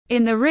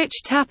In the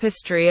rich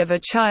tapestry of a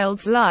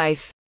child's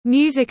life,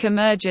 music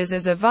emerges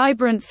as a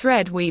vibrant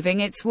thread weaving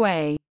its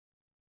way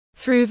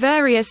through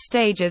various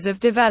stages of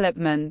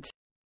development.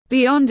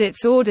 Beyond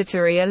its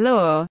auditory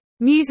allure,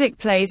 music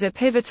plays a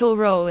pivotal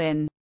role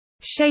in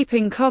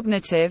shaping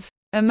cognitive,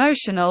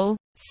 emotional,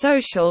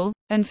 social,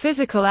 and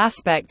physical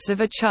aspects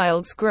of a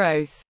child's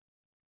growth.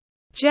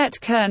 Jet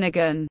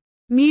Kernaghan,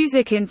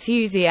 music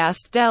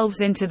enthusiast,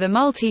 delves into the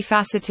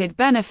multifaceted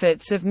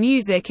benefits of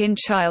music in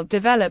child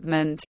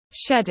development,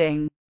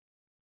 shedding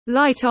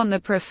light on the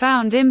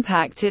profound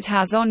impact it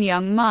has on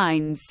young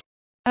minds.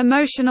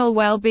 Emotional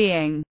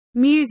well-being.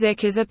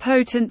 Music is a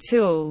potent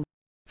tool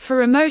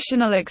for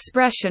emotional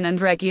expression and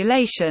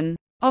regulation,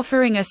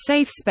 offering a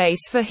safe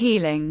space for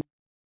healing.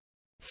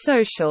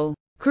 Social.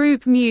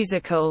 Group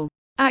musical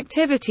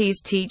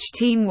activities teach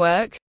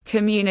teamwork,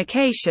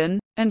 communication,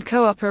 and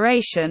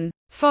cooperation,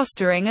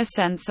 fostering a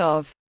sense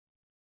of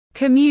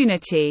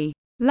community.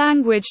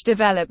 Language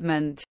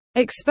development.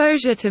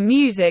 Exposure to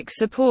music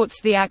supports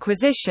the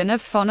acquisition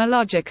of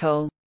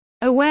phonological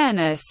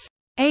awareness,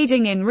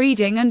 aiding in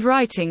reading and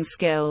writing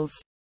skills,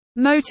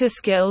 motor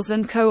skills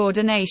and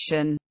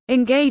coordination.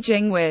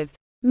 Engaging with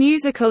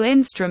musical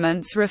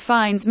instruments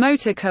refines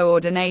motor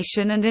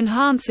coordination and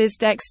enhances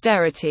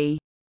dexterity.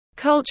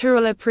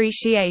 Cultural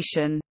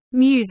appreciation.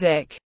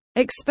 Music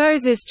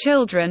exposes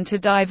children to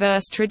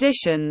diverse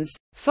traditions,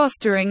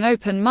 fostering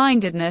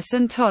open-mindedness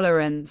and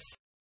tolerance.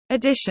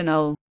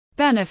 Additional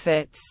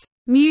benefits.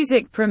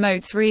 Music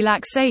promotes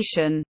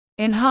relaxation,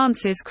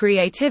 enhances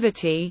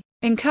creativity,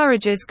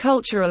 encourages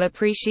cultural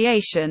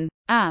appreciation,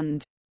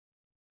 and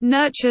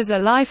nurtures a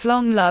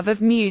lifelong love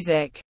of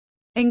music.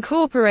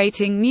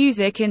 Incorporating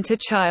music into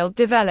child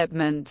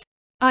development.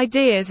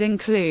 Ideas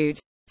include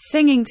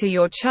singing to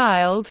your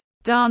child,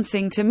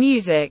 dancing to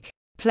music,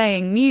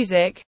 playing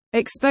music,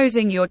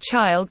 exposing your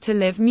child to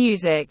live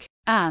music,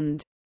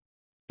 and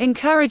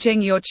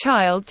encouraging your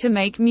child to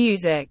make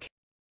music.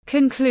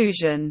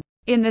 Conclusion.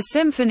 In the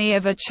symphony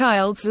of a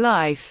child's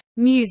life,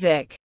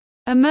 music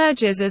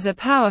emerges as a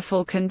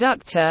powerful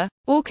conductor,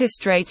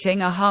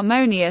 orchestrating a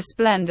harmonious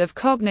blend of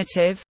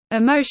cognitive,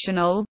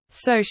 emotional,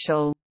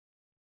 social,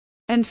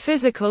 and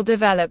physical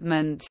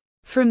development.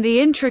 From the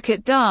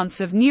intricate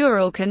dance of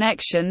neural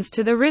connections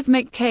to the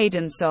rhythmic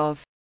cadence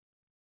of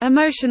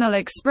emotional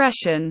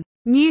expression,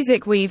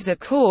 music weaves a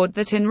chord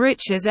that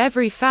enriches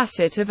every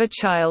facet of a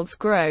child's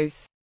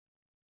growth.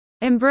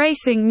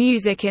 Embracing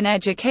music in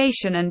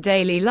education and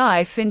daily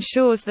life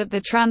ensures that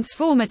the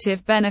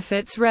transformative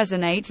benefits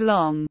resonate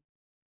long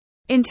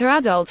into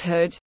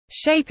adulthood,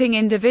 shaping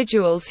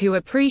individuals who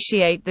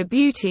appreciate the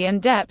beauty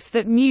and depth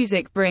that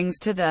music brings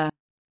to the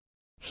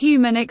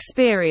human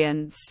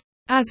experience.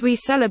 As we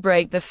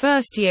celebrate the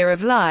first year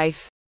of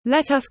life,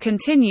 let us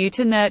continue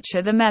to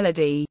nurture the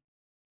melody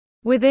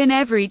within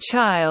every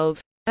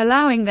child,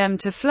 allowing them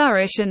to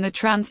flourish in the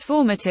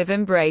transformative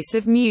embrace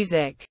of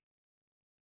music.